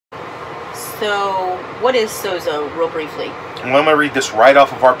So, what is Sozo, real briefly? Well, I'm going to read this right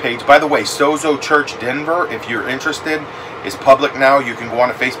off of our page. By the way, Sozo Church Denver, if you're interested, is public now. You can go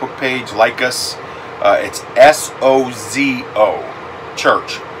on a Facebook page, like us. It's Sozo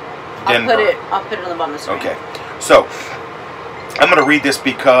Church Denver. I'll put it on the bottom of the screen. Okay. So, I'm going to read this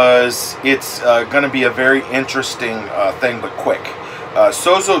because it's going to be a very interesting thing, but quick.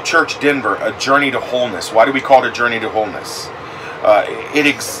 Sozo Church Denver, a journey to wholeness. Why do we call it a journey to wholeness?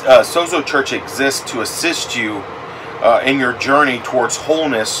 Sozo Church exists to assist you in your journey towards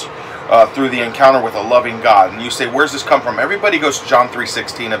wholeness through the encounter with a loving God. And you say, where's this come from? Everybody goes to John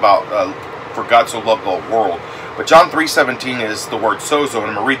 3:16 about for God so loved the world. But John 3:17 is the word sozo, and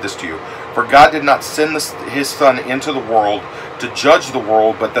I'm going to read this to you. For God did not send his Son into the world to judge the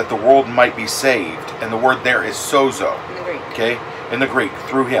world, but that the world might be saved. And the word there is sozo. In the Greek. Okay? In the Greek,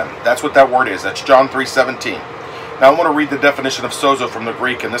 through him. That's what that word is. That's John 3:17. Now I want to read the definition of sozo from the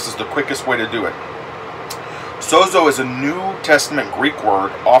Greek, and this is the quickest way to do it. Sozo is a New Testament Greek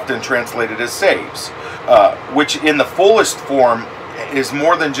word, often translated as saves, which in the fullest form is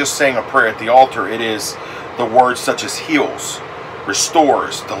more than just saying a prayer at the altar. It is the words such as heals,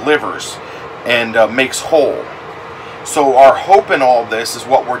 restores, delivers, and makes whole. So our hope in all this is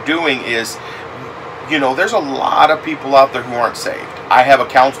what we're doing is, you know, there's a lot of people out there who aren't saved. I have a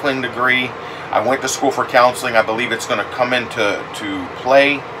counseling degree. I went to school for counseling. I believe it's going to come into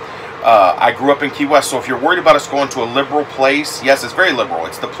play. I grew up in Key West, so if you're worried about us going to a liberal place, yes, it's very liberal.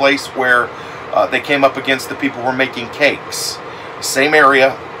 It's the place where they came up against the people who were making cakes. Same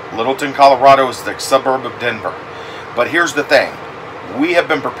area, Littleton, Colorado is the suburb of Denver. But here's the thing. We have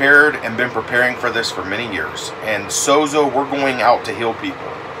been prepared and been preparing for this for many years. And Sozo, we're going out to heal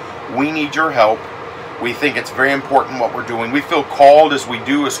people. We need your help. We think it's very important what we're doing. We feel called as we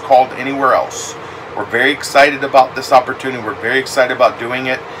do is called anywhere else. We're very excited about this opportunity. We're very excited about doing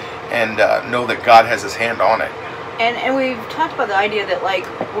it, and know that God has his hand on it. And we've talked about the idea that, like,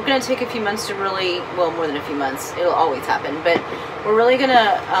 we're going to take a few months to really, well, more than a few months, it'll always happen, but we're really going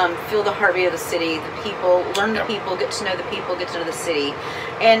to feel the heartbeat of the city, the people, learn the people, get to know the people, get to know the city,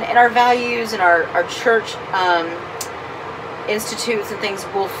 and our values and our church institutes and things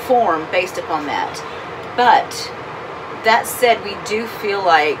will form based upon that. But that said, we do feel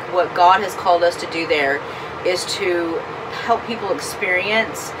like what God has called us to do there is to help people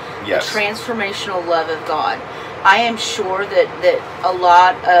experience the transformational love of God. I am sure that a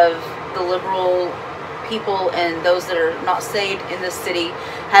lot of the liberal people and those that are not saved in this city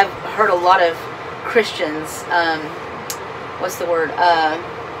have heard a lot of Christians,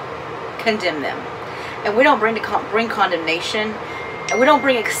 condemn them. And we don't bring condemnation, and we don't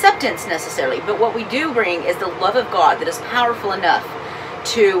bring acceptance necessarily, but what we do bring is the love of God that is powerful enough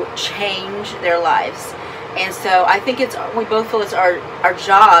to change their lives. And so I think we both feel it's our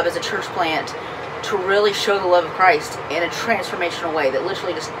job as a church plant to really show the love of Christ in a transformational way that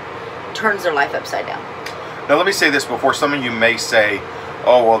literally just turns their life upside down. Now let me say this before some of you may say,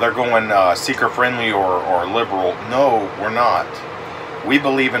 oh, well, they're going seeker-friendly or liberal. No, we're not. We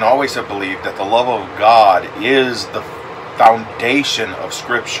believe and always have believed that the love of God is the foundation of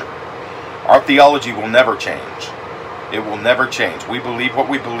Scripture. Our theology will never change. It will never change. We believe what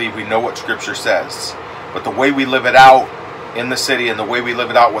we believe. We know what Scripture says. But the way we live it out in the city and the way we live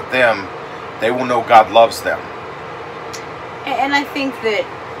it out with them, they will know God loves them. And I think that,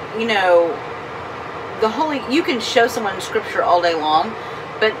 you know, you can show someone Scripture all day long,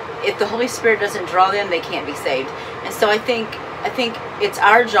 but if the Holy Spirit doesn't draw them, they can't be saved. And so I think it's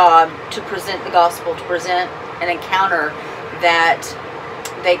our job to present the gospel, to present an encounter that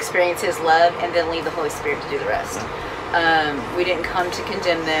they experience His love, and then leave the Holy Spirit to do the rest. We didn't come to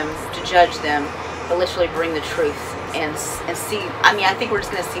condemn them, to judge them, but literally bring the truth and see. I mean, I think we're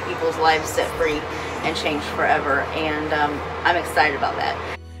just going to see people's lives set free and changed forever, and I'm excited about that.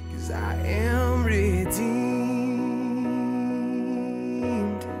 'Cause I am redeemed.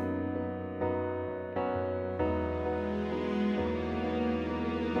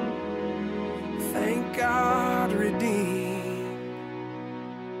 Thank God, redeemed.